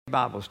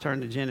Bibles,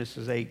 turn to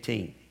Genesis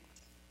 18.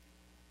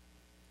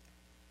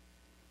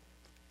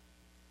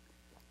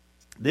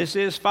 This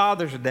is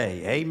Father's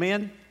Day.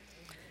 Amen.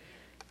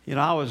 You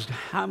know,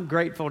 I'm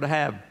grateful to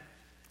have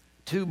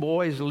two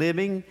boys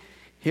living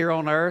here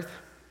on earth,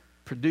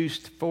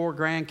 produced 4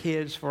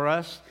 grandkids for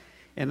us,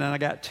 and then I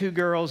got 2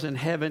 girls in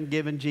heaven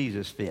giving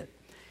Jesus fit.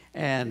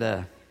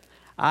 And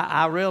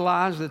I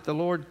realize that the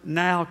Lord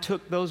now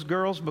took those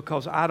girls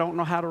because I don't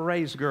know how to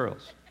raise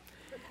girls.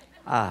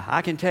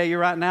 I can tell you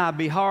right now, I'd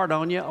be hard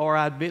on you, or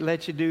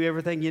let you do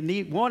everything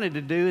you wanted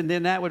to do, and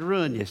then that would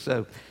ruin you.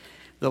 So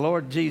the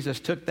Lord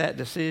Jesus took that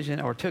decision,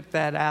 or took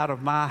that out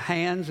of my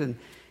hands,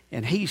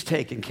 and He's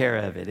taken care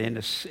of it.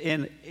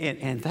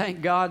 And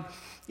thank God,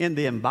 in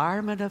the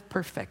environment of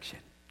perfection,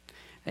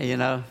 you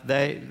know,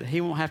 He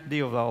won't have to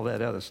deal with all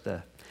that other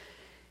stuff.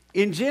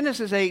 In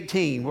Genesis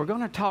 18, we're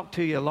going to talk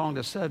to you along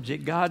the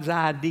subject, God's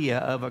idea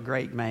of a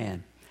great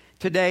man.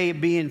 Today,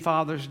 being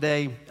Father's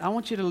Day, I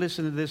want you to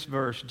listen to this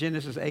verse,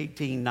 Genesis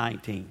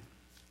 18:19.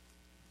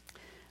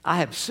 I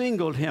have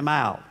singled him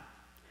out,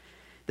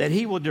 that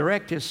he will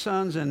direct his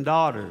sons and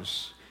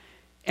daughters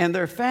and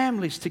their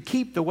families to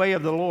keep the way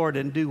of the Lord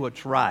and do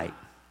what's right.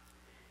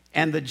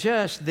 And the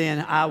just,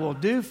 then I will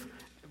do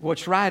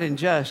what's right and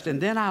just,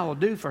 and then I will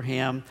do for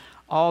him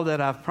all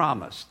that I've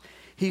promised.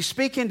 He's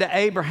speaking to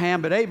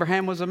Abraham, but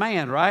Abraham was a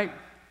man, right?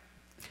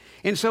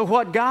 And so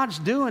what God's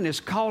doing is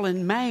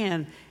calling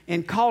man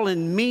and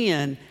calling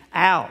men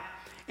out.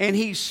 And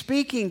He's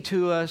speaking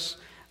to us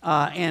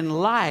in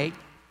light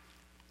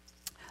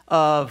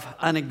of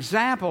an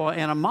example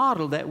and a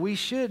model that we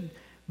should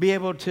be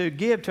able to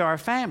give to our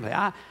family.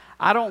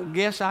 I don't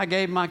guess I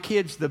gave my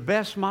kids the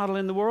best model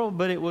in the world,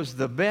 but it was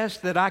the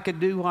best that I could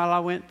do while I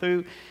went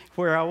through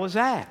where I was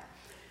at.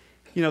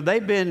 You know,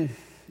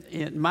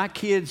 my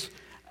kids,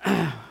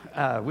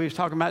 we was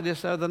talking about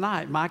this the other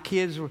night. My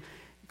kids were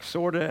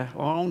sort of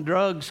on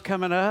drugs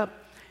coming up.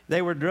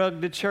 They were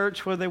drugged to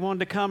church whether they wanted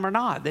to come or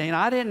not.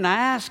 I didn't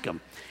ask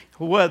them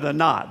whether or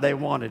not they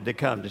wanted to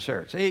come to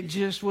church. It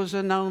just was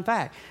a known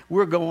fact.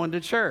 We're going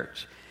to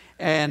church.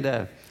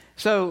 And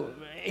so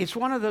it's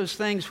one of those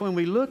things when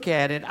we look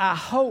at it, I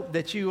hope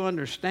that you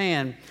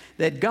understand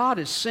that God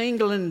is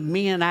singling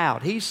men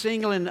out. He's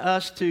singling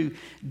us to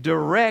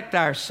direct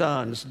our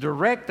sons,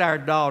 direct our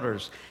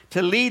daughters,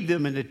 to lead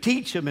them and to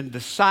teach them and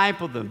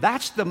disciple them.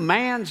 That's the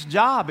man's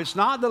job. It's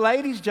not the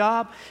lady's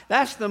job.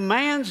 That's the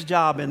man's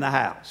job in the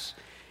house.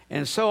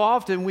 And so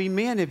often we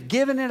men have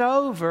given it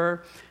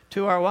over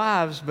to our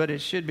wives, but it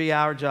should be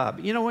our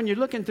job. You know, when you're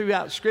looking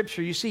throughout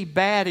Scripture, you see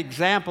bad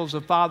examples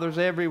of fathers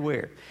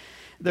everywhere.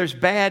 There's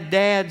bad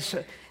dads.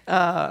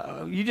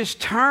 You just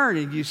turn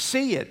and you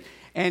see it.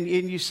 And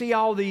you see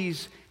all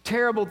these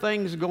terrible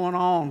things going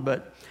on.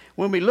 But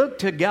when we look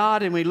to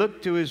God and we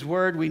look to His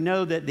Word, we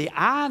know that the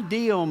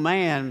ideal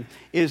man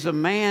is a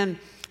man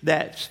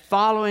that's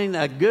following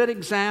a good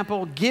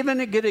example, giving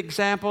a good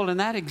example, and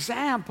that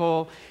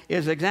example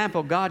is an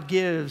example God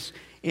gives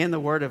in the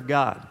Word of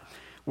God.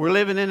 We're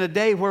living in a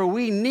day where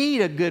we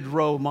need a good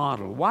role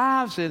model.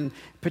 Wives and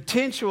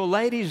potential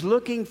ladies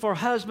looking for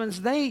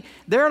husbands,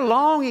 they're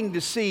longing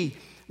to see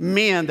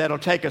men that'll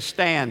take a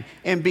stand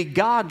and be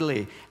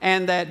godly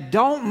and that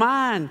don't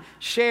mind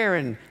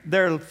sharing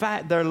their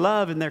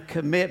love and their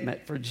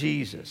commitment for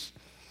Jesus.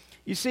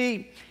 You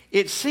see,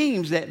 it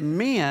seems that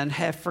men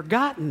have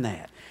forgotten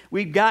that.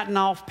 We've gotten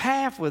off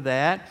path with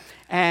that,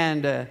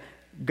 and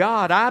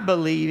God, I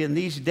believe, in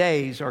these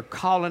days are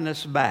calling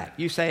us back.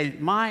 You say,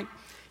 Mike,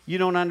 you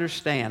don't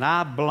understand.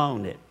 I've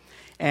blown it.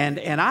 And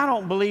I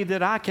don't believe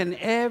that I can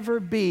ever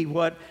be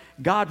what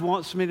God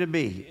wants me to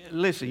be.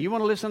 Listen, you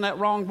want to listen to that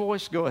wrong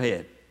voice? Go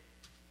ahead.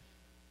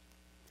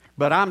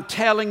 But I'm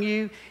telling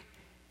you,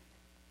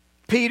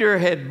 Peter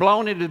had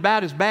blown it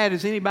about as bad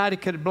as anybody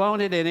could have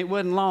blown it, and it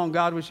wasn't long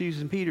God was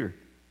using Peter.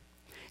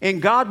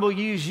 And God will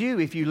use you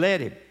if you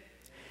let Him.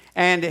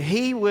 And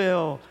He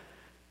will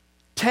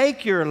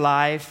take your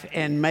life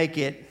and make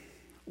it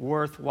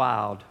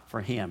worthwhile for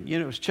Him. You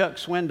know, it was Chuck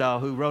Swindoll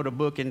who wrote a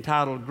book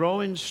entitled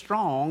Growing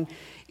Strong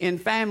in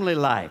Family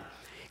Life.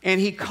 And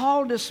he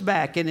called us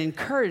back and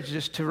encouraged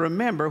us to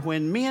remember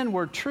when men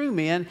were true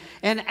men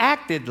and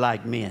acted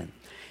like men.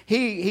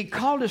 He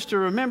called us to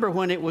remember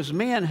when it was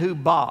men who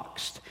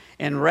boxed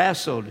and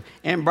wrestled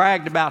and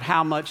bragged about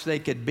how much they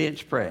could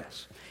bench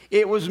press.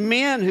 It was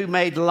men who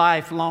made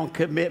lifelong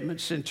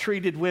commitments and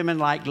treated women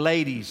like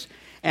ladies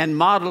and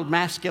modeled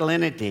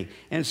masculinity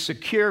and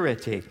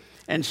security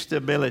and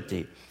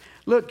stability.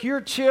 Look, your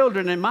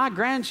children and my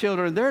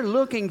grandchildren, they're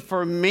looking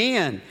for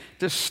men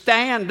to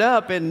stand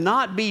up and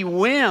not be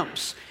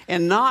wimps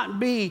and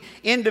not be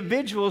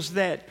individuals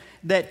that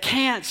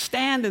can't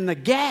stand in the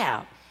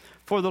gap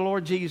for the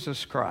Lord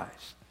Jesus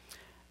Christ.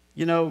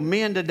 You know,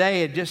 men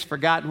today have just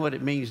forgotten what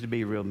it means to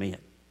be real men.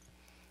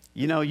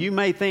 You know, you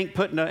may think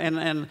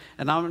and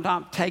I'm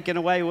not taking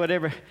away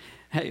whatever.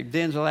 Hey,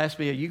 Denzel asked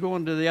me, are you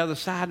going to the other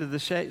side of the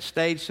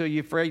stage so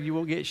you're afraid you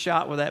won't get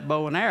shot with that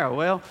bow and arrow?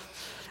 Well,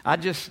 I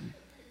just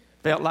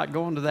felt like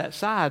going to that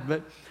side.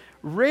 But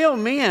real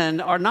men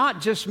are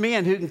not just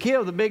men who can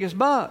kill the biggest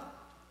buck.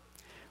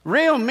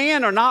 Real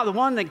men are not the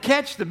one that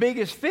catch the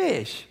biggest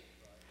fish.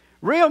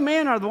 Real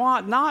men are the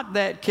one not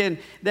that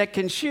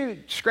can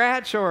shoot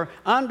scratch or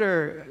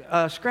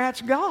under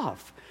scratch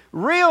golf.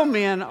 Real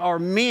men are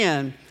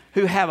men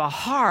who have a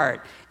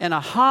heart and a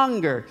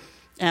hunger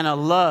and a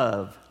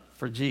love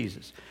for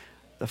Jesus.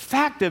 The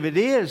fact of it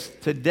is,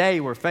 today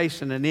we're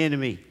facing an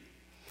enemy,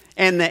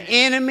 and the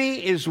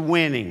enemy is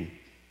winning.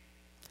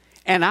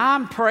 And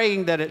I'm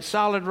praying that at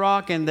Solid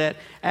Rock, and that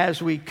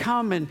as we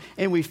come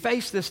and we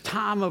face this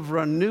time of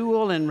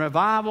renewal and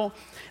revival,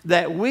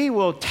 that we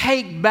will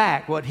take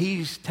back what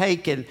he's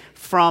taken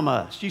from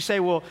us. You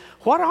say, well,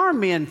 what are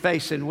men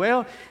facing?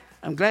 Well,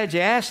 I'm glad you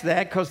asked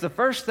that, because the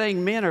first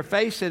thing men are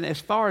facing as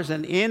far as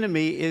an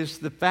enemy is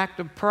the fact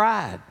of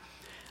pride.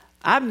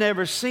 I've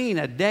never seen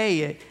a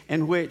day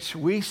in which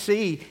we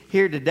see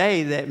here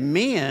today that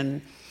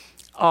men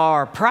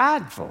are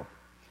prideful.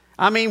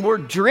 I mean, we're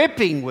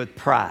dripping with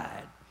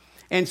pride.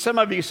 And some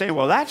of you say,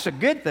 well, that's a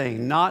good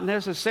thing. Not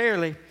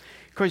necessarily.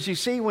 Because you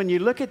see, when you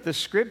look at the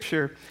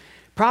scripture,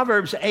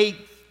 Proverbs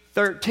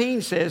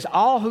 8:13 says,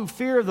 all who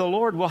fear the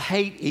Lord will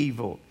hate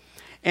evil.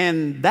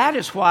 And that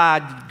is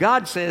why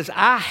God says,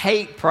 I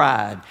hate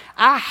pride.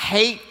 I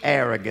hate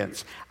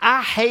arrogance.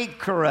 I hate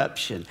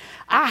corruption.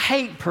 I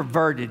hate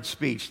perverted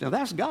speech. Now,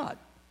 that's God.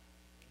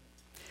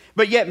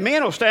 But yet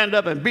men will stand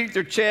up and beat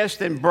their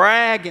chest and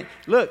brag. And,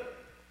 look,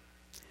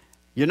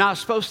 you're not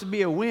supposed to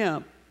be a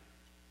wimp,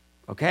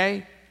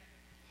 okay?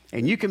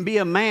 And you can be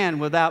a man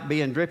without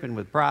being dripping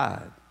with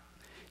pride.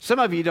 Some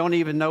of you don't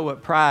even know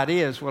what pride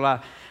is.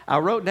 Well, I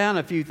wrote down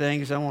a few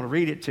things. I want to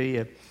read it to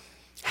you.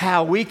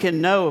 How we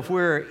can know if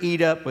we're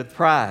eat up with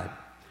pride.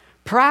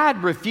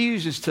 Pride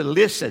refuses to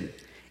listen.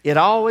 It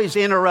always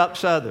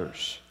interrupts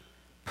others.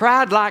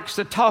 Pride likes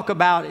to talk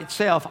about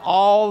itself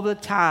all the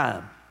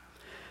time.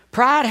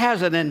 Pride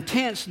has an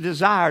intense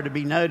desire to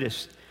be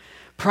noticed.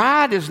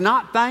 Pride is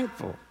not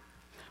thankful.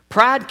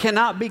 Pride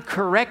cannot be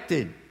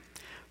corrected.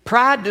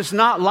 Pride does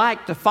not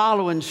like to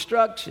follow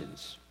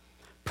instructions.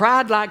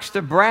 Pride likes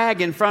to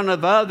brag in front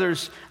of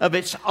others of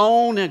its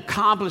own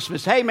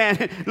accomplishments. Hey,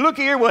 man, look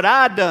here what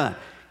I've done.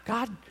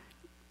 God,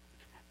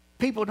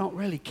 people don't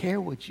really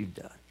care what you've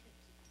done.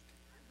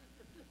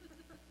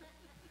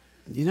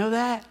 You know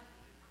that?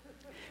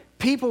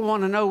 People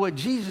want to know what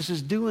Jesus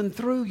is doing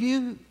through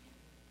you.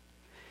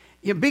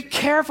 You be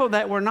careful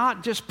that we're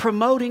not just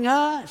promoting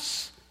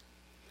us,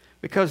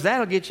 because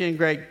that'll get you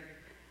in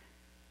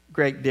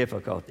great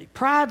difficulty.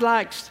 Pride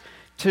likes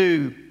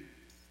to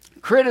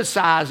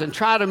criticize and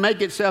try to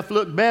make itself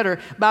look better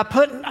by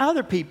putting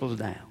other people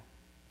down.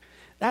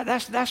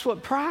 That's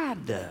what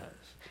pride does.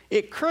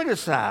 It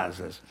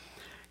criticizes.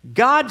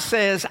 God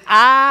says,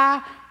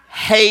 I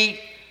hate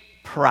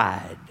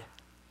pride.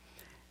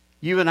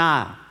 You and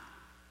I,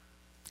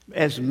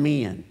 as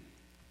men,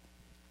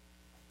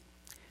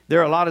 there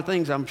are a lot of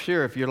things, I'm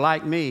sure, if you're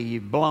like me,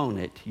 you've blown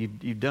it.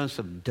 You've done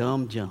some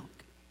dumb junk.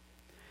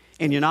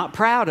 And you're not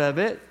proud of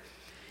it.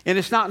 And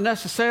it's not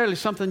necessarily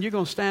something you're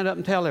going to stand up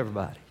and tell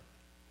everybody.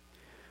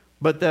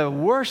 But the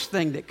worst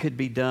thing that could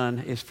be done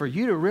is for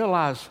you to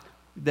realize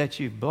that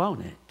you've blown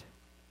it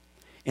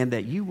and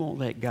that you won't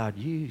let God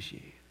use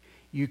you.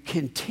 You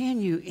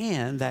continue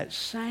in that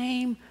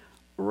same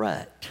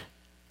rut.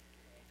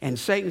 And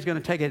Satan's going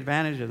to take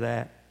advantage of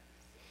that,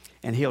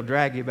 and he'll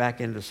drag you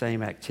back into the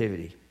same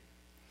activity.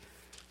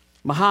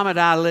 Muhammad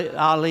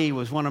Ali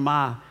was one of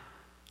my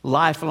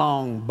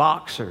lifelong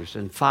boxers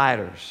and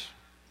fighters.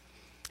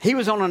 He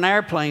was on an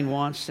airplane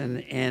once,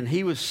 and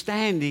he was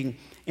standing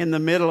in the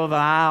middle of an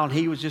aisle, and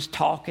he was just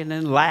talking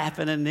and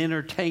laughing and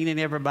entertaining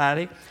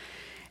everybody.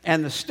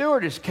 And the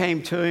stewardess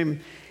came to him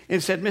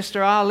and said,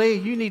 Mr. Ali,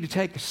 you need to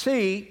take a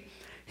seat.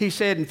 He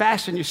said, and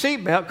fasten your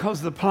seatbelt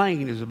because the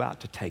plane is about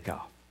to take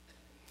off.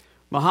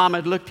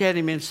 Muhammad looked at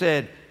him and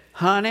said,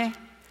 honey,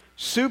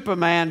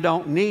 Superman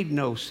don't need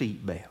no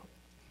seatbelt.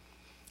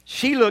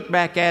 She looked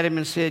back at him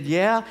and said,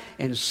 yeah,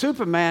 and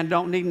Superman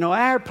don't need no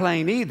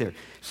airplane either.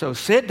 So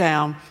sit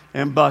down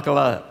and buckle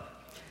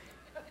up.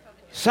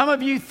 Some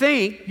of you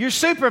think you're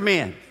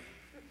Superman.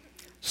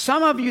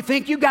 Some of you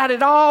think you got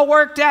it all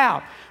worked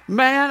out.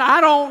 Man,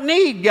 I don't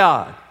need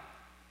God.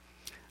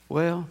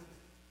 Well,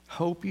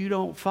 hope you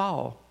don't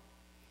fall.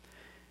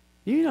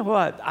 You know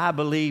what I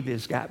believe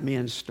has got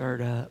men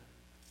stirred up?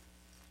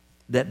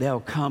 That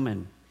they'll come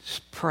and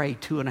pray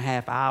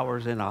 2.5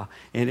 hours and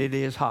it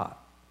is hot.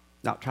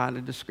 Not trying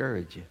to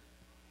discourage you.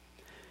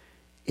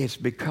 It's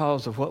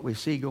because of what we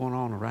see going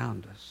on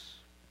around us.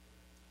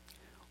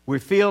 We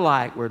feel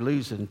like we're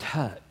losing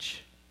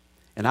touch.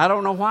 And I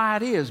don't know why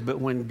it is, but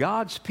when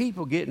God's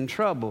people get in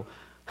trouble,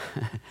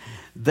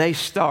 they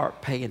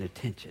start paying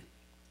attention.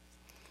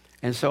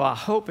 And so I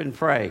hope and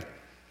pray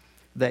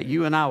that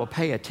you and I will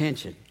pay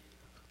attention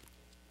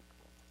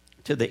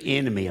to the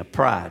enemy of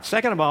pride.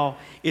 Second of all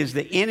is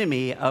the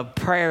enemy of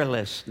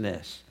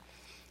prayerlessness.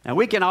 Now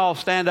we can all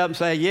stand up and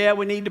say, yeah,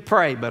 we need to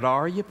pray, but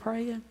are you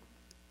praying?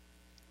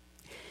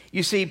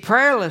 You see,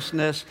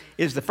 prayerlessness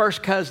is the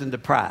first cousin to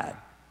pride.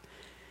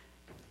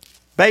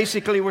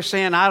 Basically, we're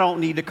saying, I don't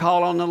need to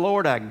call on the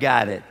Lord, I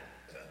got it.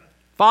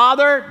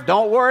 Father,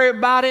 don't worry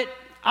about it.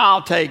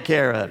 I'll take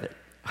care of it.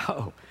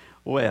 Oh,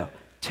 well,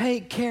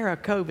 take care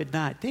of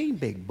COVID-19,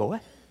 big boy.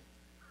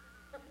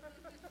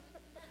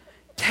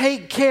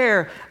 Take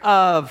care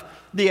of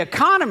the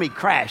economy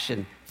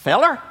crashing,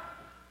 feller.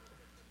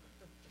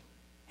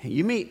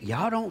 You mean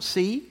y'all don't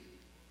see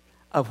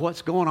of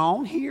what's going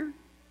on here?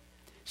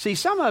 See,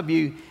 some of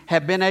you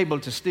have been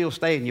able to still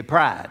stay in your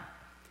pride.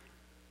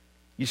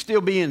 You're still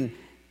being,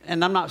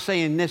 and I'm not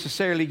saying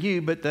necessarily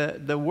you, but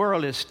the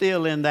world is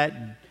still in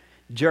that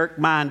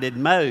jerk-minded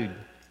mode.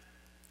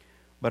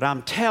 But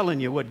I'm telling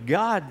you, what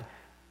God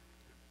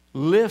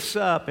lifts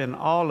up in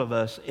all of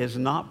us is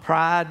not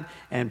pride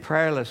and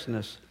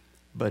prayerlessness,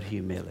 but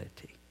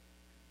humility.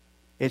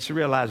 It's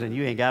realizing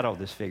you ain't got all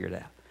this figured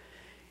out.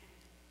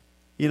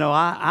 You know,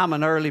 I'm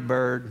an early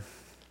bird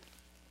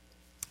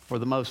for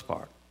the most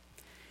part.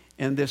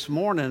 And this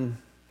morning,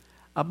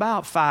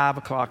 about 5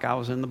 o'clock, I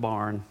was in the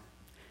barn,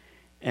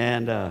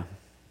 and I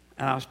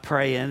was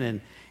praying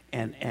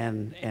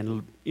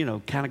and you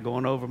know, kind of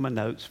going over my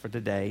notes for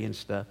today and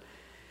stuff.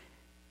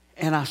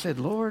 And I said,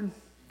 Lord,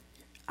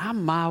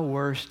 I'm my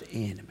worst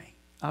enemy.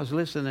 I was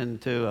listening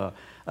to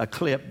a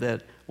clip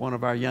that one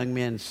of our young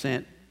men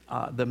sent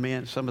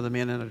some of the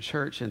men in the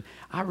church, and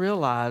I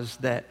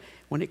realized that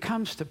when it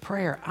comes to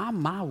prayer,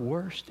 I'm my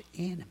worst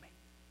enemy.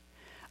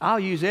 I'll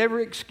use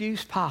every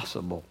excuse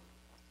possible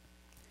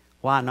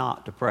why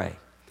not to pray,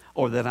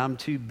 or that I'm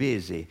too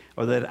busy,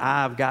 or that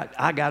I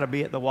got to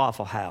be at the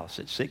Waffle House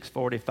at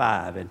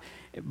 6:45.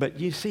 But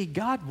you see,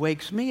 God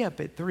wakes me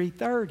up at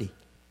 3:30.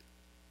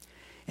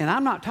 And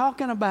I'm not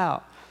talking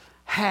about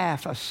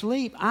half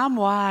asleep. I'm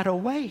wide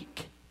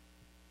awake.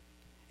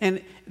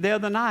 And the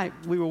other night,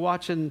 we were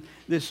watching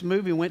this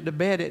movie, went to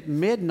bed at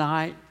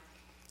midnight,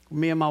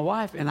 me and my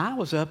wife, and I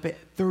was up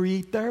at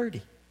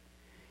 3:30.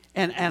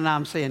 And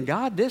I'm saying,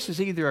 God, this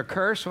is either a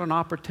curse or an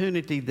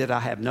opportunity that I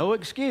have no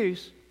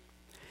excuse.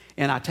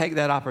 And I take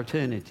that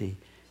opportunity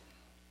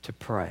to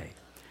pray.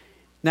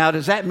 Now,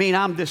 does that mean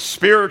I'm this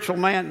spiritual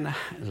man?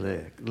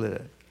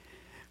 Look.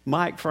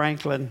 Mike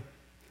Franklin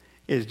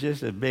is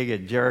just as big a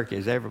jerk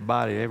as every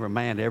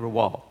man ever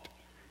walked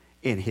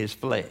in his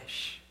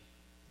flesh.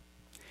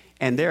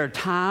 And there are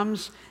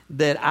times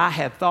that I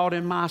have thought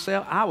in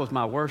myself, I was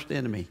my worst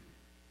enemy.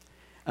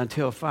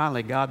 Until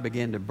finally God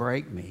began to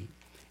break me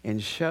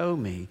and show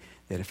me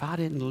that if I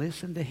didn't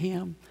listen to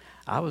him,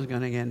 I was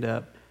going to end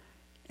up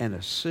in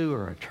a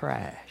sewer of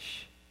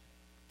trash,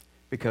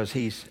 because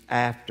he's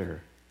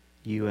after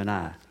you and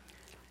I.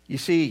 You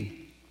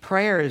see,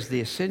 prayer is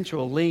the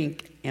essential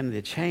link in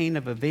the chain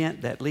of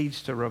event that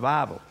leads to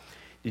revival.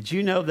 Did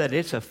you know that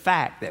it's a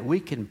fact that we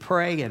can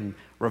pray and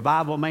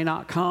revival may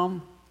not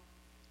come?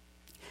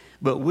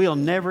 But we'll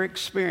never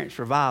experience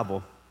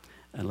revival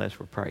unless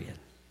we're praying.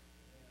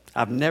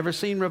 I've never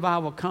seen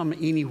revival come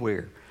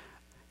anywhere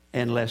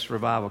unless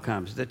revival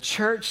comes. The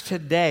church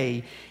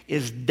today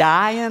is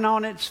dying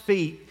on its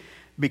feet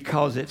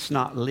because it's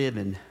not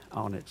living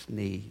on its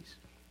knees.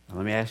 Now,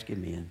 let me ask you,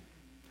 men.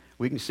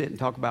 We can sit and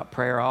talk about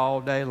prayer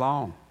all day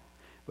long,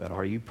 but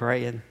are you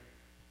praying?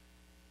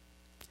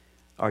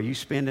 Are you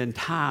spending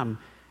time?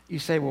 You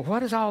say, well, what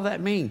does all that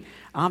mean?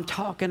 I'm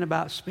talking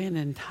about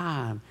spending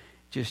time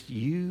just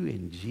you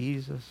and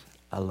Jesus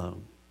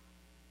alone.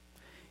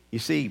 You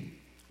see,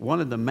 one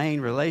of the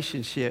main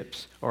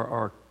relationships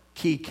or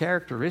key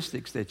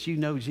characteristics that you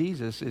know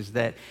Jesus is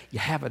that you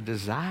have a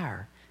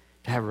desire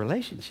to have a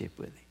relationship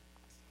with him.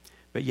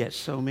 But yet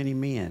so many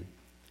men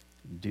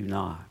do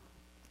not.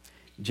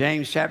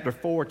 James chapter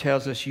 4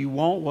 tells us you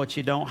want what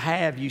you don't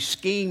have. You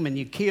scheme and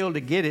you kill to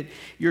get it.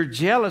 You're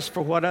jealous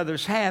for what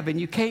others have and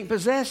you can't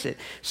possess it.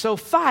 So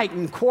fight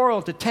and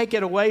quarrel to take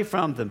it away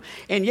from them.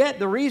 And yet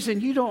the reason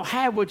you don't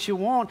have what you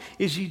want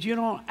is you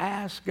don't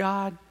ask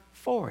God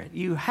for it.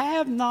 You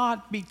have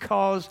not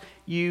because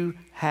you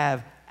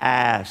have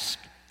asked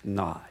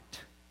not.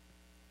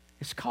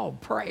 It's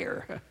called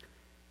prayer,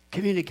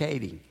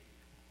 communicating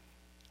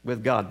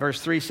with God.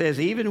 Verse 3 says,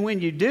 even when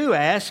you do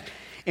ask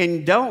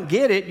and don't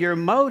get it, your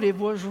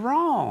motive was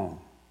wrong.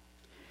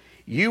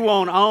 You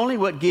want only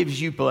what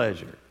gives you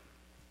pleasure.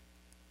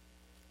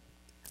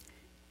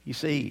 You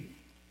see,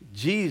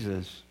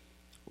 Jesus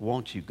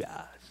wants you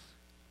guys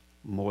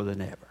more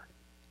than ever.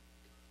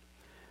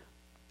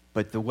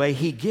 But the way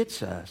he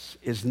gets us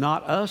is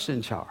not us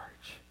in charge,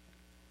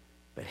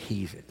 but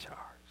he's in charge.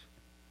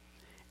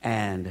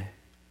 And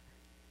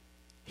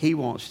he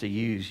wants to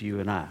use you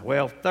and I.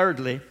 Well,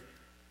 thirdly,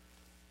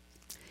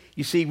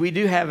 you see, we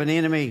do have an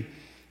enemy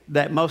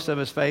that most of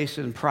us face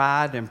in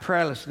pride and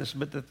prayerlessness,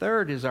 but the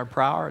third is our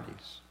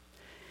priorities.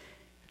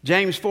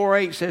 James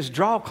 4:8 says,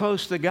 draw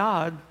close to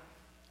God,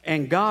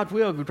 and God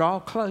will draw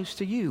close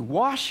to you.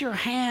 Wash your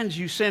hands,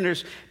 you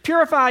sinners.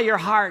 Purify your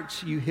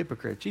hearts, you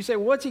hypocrites. You say,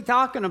 well, what's he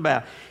talking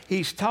about?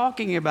 He's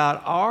talking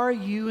about, are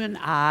you and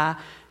I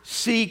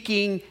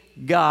seeking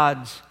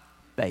God's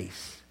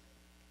face?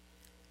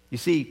 You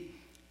see,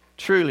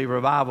 truly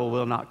revival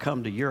will not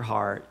come to your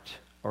heart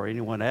or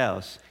anyone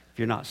else if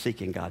you're not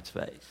seeking God's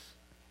face.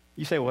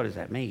 You say, what does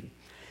that mean?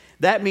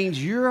 That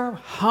means your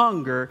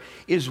hunger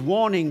is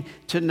wanting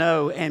to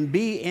know and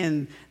be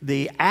in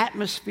the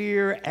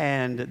atmosphere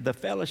and the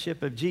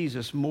fellowship of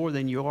Jesus more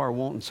than you are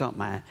wanting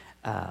something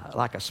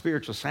like a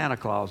spiritual Santa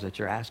Claus that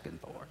you're asking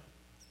for.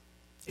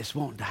 It's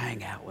wanting to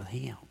hang out with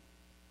Him.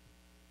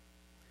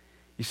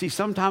 You see,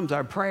 sometimes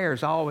our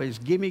prayers always,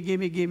 gimme,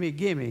 gimme, gimme,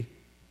 gimme.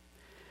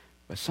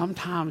 But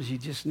sometimes you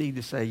just need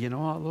to say, you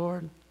know what,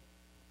 Lord?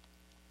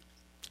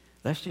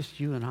 Let's just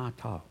you and I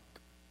talk.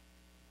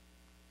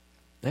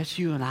 Let's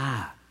you and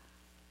I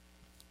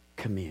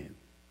commune.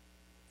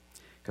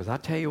 Because I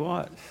tell you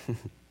what,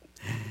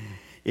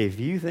 if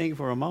you think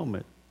for a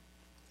moment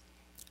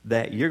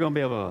that you're going to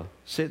be able to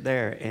sit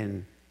there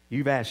and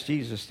you've asked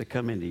Jesus to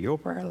come into your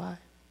prayer life,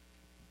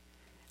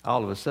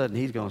 all of a sudden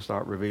He's going to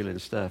start revealing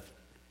stuff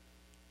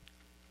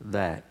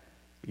that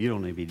you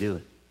don't need to be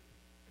doing.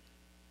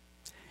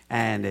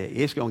 And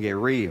it's going to get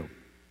real.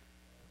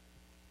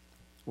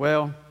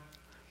 Well,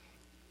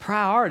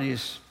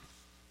 priorities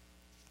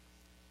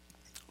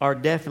are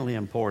definitely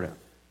important.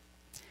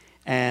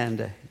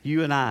 And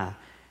you and I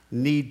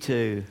need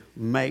to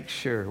make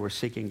sure we're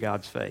seeking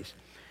God's face.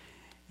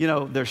 You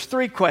know, there's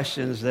 3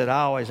 questions that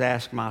I always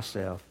ask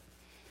myself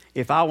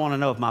if I want to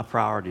know if my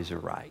priorities are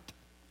right.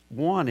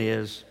 One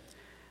is,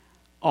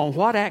 on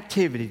what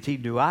activity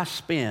do I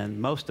spend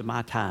most of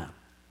my time?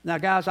 Now,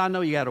 guys, I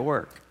know you got to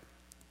work.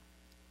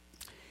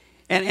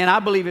 And I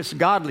believe it's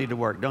godly to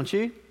work, don't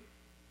you?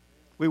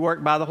 We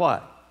work by the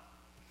what?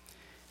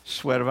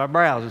 Sweat of our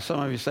brows. And some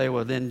of you say,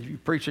 well, then,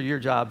 preacher, your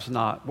job's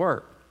not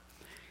work.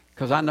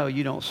 Because I know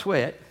you don't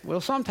sweat. Well,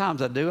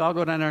 sometimes I do. I'll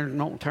go down there and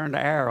don't turn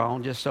the air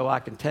on just so I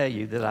can tell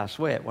you that I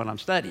sweat when I'm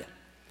studying.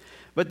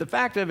 But the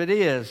fact of it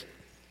is,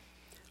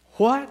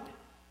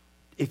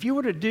 if you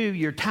were to do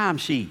your time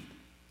sheet,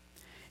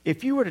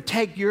 if you were to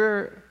take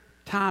your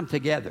time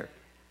together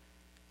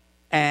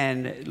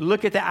and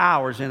look at the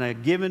hours in a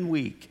given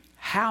week,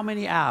 how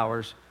many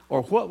hours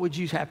or what would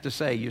you have to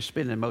say you're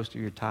spending most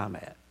of your time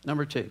at?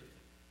 Number 2.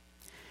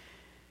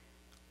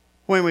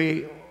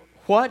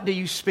 What do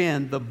you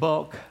spend the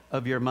bulk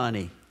of your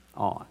money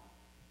on?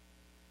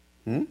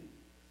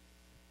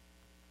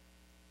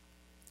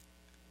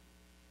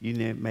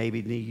 Maybe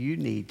you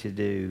need to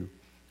do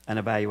an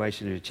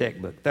evaluation of your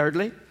checkbook.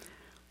 Thirdly,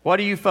 what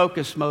do you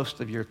focus most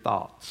of your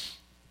thoughts?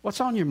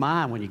 What's on your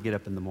mind when you get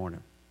up in the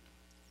morning?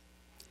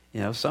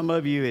 You know, some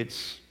of you,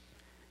 it's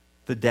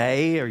the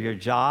day or your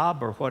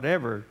job or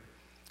whatever.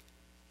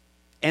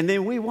 And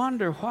then we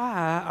wonder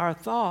why our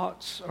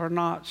thoughts are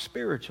not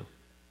spiritual.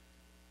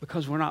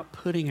 Because we're not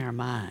putting our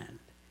mind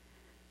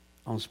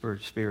on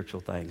spiritual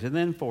things. And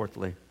then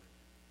fourthly,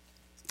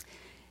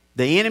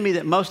 the enemy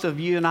that most of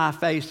you and I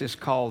face is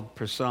called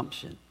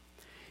presumption.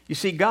 You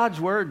see, God's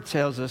Word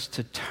tells us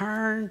to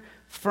turn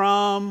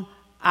from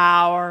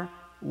our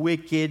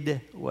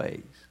wicked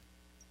ways.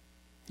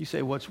 You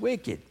say, what's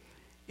wicked?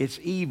 It's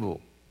evil.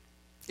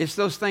 It's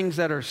those things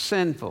that are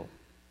sinful.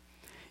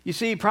 You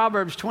see,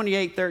 Proverbs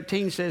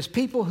 28:13 says,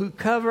 people who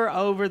cover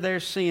over their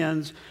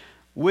sins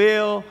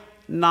will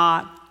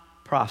not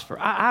prosper.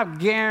 I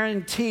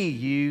guarantee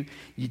you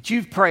that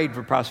you've prayed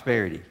for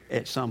prosperity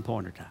at some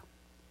point in time.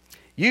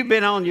 You've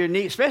been on your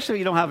knees, especially if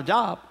you don't have a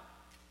job.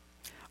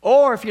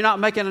 Or if you're not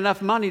making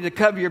enough money to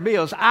cover your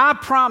bills. I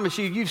promise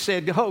you, you've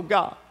said, oh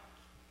God,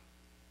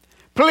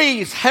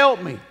 please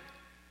help me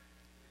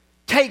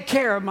take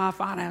care of my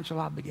financial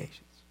obligations.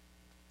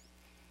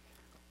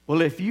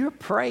 Well, if you're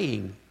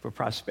praying for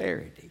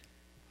prosperity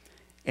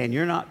and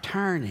you're not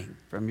turning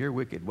from your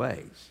wicked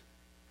ways,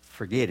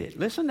 forget it.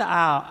 Listen to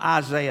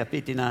Isaiah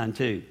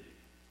 59:2.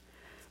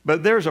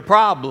 But there's a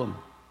problem.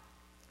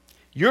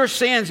 Your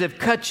sins have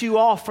cut you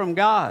off from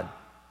God.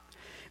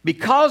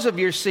 Because of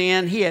your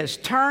sin, He has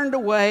turned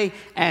away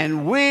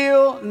and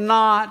will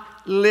not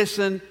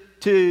listen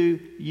to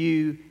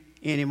you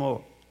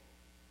anymore.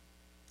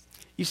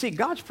 You see,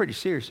 God's pretty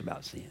serious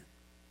about sin.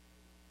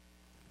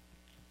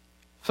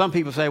 Some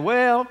people say,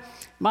 well,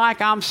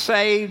 Mike, I'm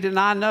saved and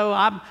I know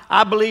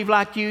I believe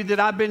like you that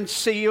I've been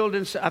sealed.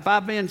 And if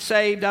I've been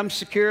saved, I'm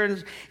secure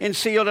and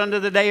sealed under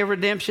the day of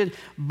redemption.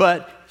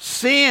 But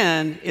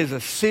sin is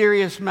a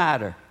serious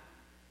matter.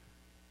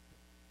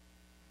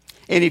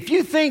 And if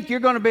you think you're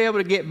going to be able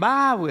to get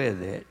by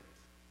with it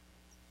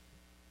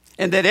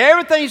and that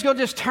everything's going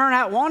to just turn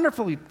out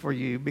wonderfully for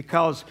you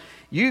because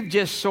you've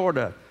just sort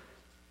of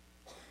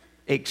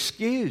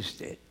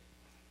excused it,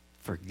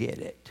 forget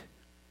it.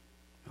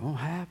 It won't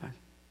happen.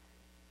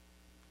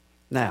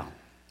 Now,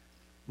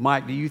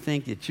 Mike, do you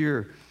think that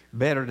you're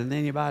better than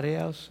anybody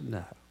else?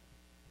 No.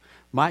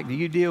 Mike, do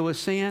you deal with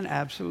sin?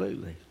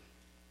 Absolutely.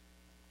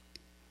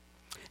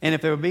 And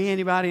if there would be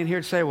anybody in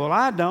here to say, well,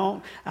 I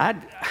don't,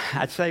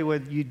 I'd say, well,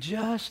 you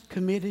just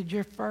committed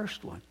your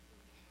first one.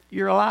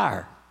 You're a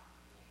liar.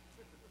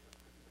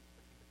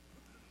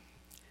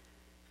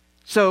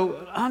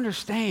 So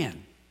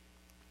understand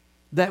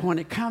that when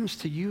it comes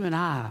to you and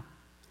I,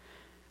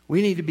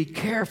 we need to be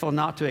careful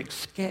not to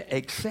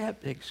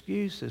accept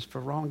excuses for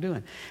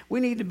wrongdoing. We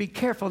need to be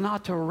careful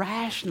not to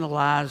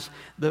rationalize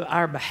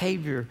our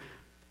behavior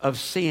of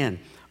sin.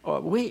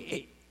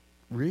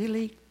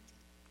 really?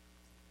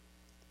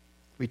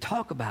 We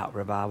talk about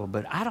revival,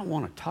 but I don't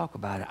want to talk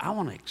about it. I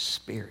want to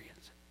experience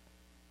it.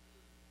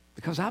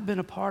 Because I've been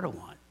a part of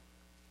one.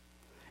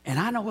 And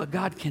I know what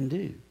God can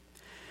do.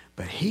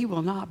 But He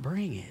will not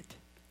bring it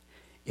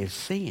if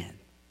sin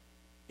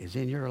is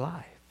in your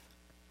life.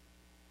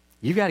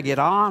 You've got to get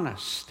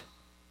honest.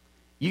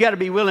 You got to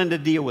be willing to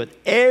deal with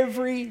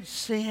every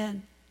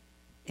sin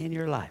in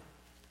your life.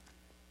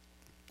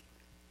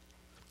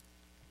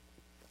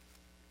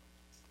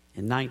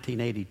 In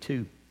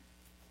 1982,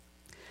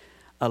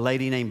 a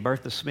lady named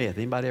Bertha Smith.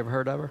 Anybody ever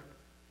heard of her?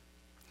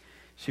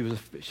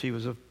 She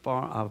was a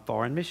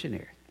foreign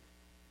missionary.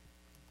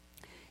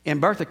 And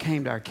Bertha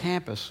came to our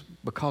campus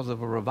because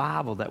of a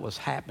revival that was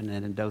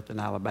happening in Dothan,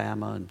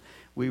 Alabama, and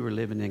we were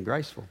living in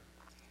Graceville.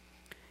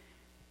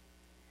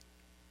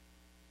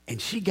 And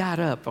she got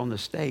up on the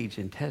stage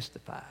and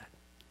testified.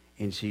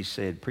 And she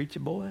said, "Preacher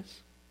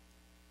boys."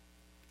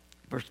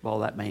 First of all,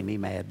 that made me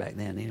mad back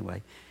then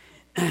anyway.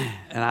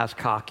 And I was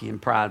cocky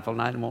and prideful,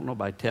 and I didn't want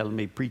nobody telling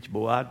me, "Preacher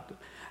boy."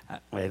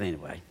 Well,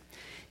 anyway.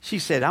 She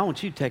said, "I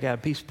want you to take out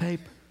a piece of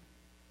paper."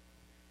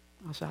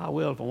 I said, "I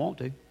will if I want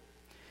to."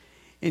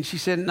 And she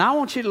said, "And I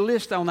want you to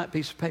list on that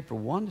piece of paper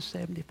 1 to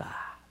 75.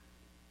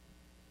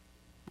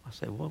 I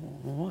said, "Well,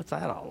 what's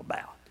that all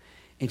about?"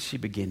 And she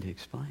began to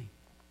explain.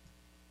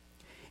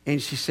 And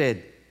she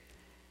said,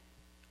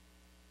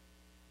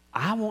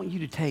 "I want you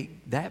to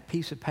take that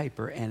piece of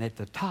paper and at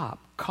the top,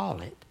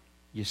 call it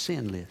your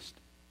sin list."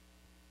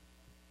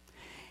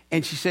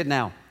 And she said,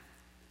 "Now,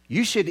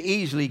 you should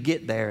easily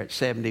get there at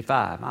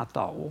 75. And I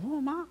thought,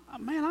 well,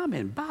 man, I'm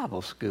in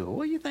Bible school.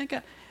 What do you think?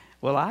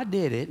 Well, I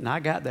did it, and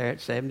I got there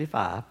at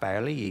 75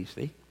 fairly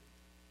easily.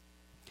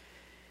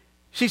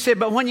 She said,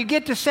 "But when you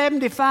get to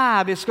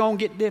 75, it's going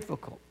to get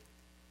difficult.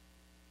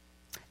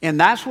 And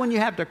that's when you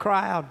have to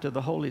cry out to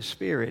the Holy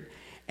Spirit.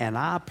 And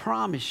I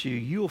promise you,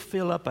 you'll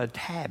fill up a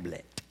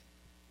tablet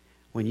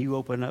when you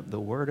open up the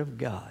Word of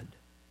God.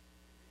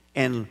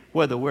 And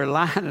whether we're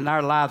lying in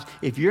our lives,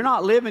 if you're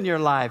not living your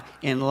life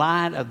in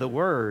line of the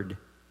Word,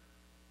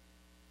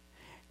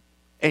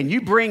 and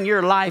you bring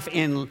your life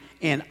in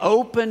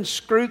open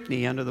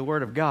scrutiny under the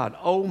Word of God,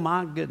 oh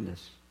my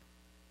goodness.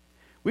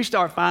 We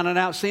start finding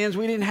out sins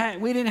we didn't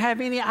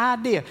have any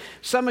idea.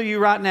 Some of you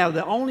right now,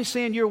 the only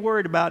sin you're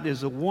worried about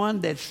is the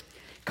one that's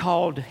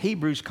called,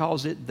 Hebrews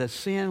calls it the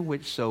sin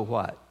which so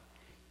what?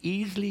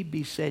 Easily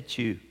besets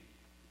you.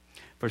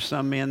 For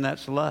some men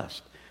that's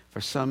lust.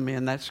 For some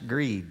men that's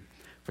greed.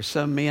 For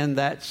some men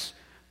that's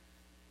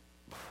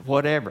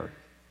whatever.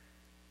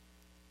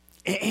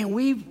 And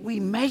we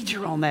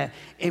major on that.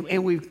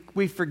 And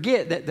we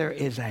forget that there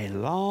is a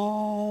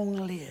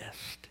long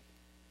list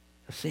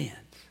of sins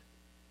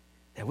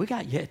that we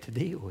got yet to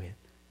deal with.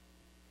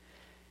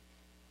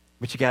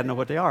 But you got to know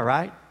what they are,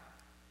 right?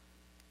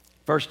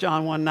 1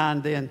 John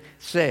 1:9 then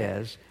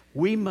says,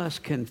 we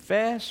must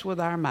confess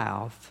with our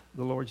mouth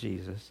the Lord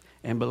Jesus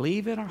and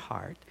believe in our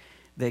heart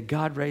that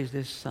God raised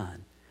His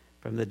Son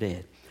from the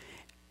dead.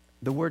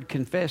 The word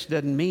confess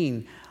doesn't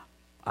mean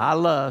I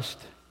lust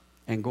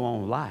and go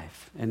on with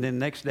life. And then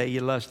the next day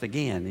you lust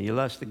again and you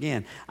lust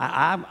again.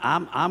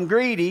 I'm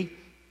greedy.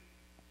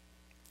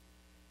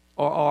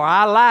 Or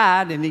I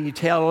lied, and then you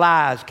tell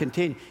lies,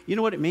 continue. You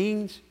know what it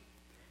means?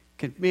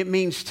 It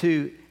means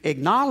to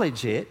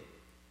acknowledge it.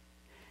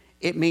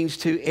 It means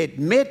to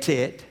admit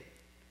it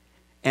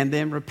and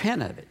then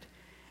repent of it.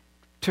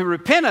 To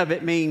repent of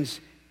it means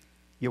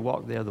you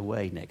walk the other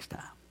way next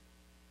time.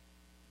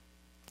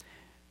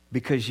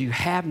 Because you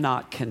have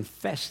not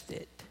confessed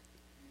it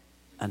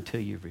until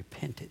you've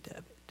repented of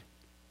it.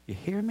 You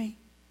hear me?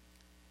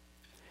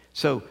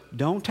 So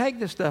don't take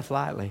this stuff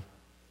lightly.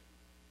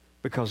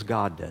 Because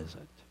God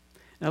doesn't.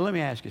 Now let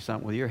me ask you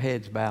something with your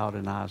heads bowed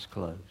and eyes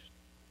closed.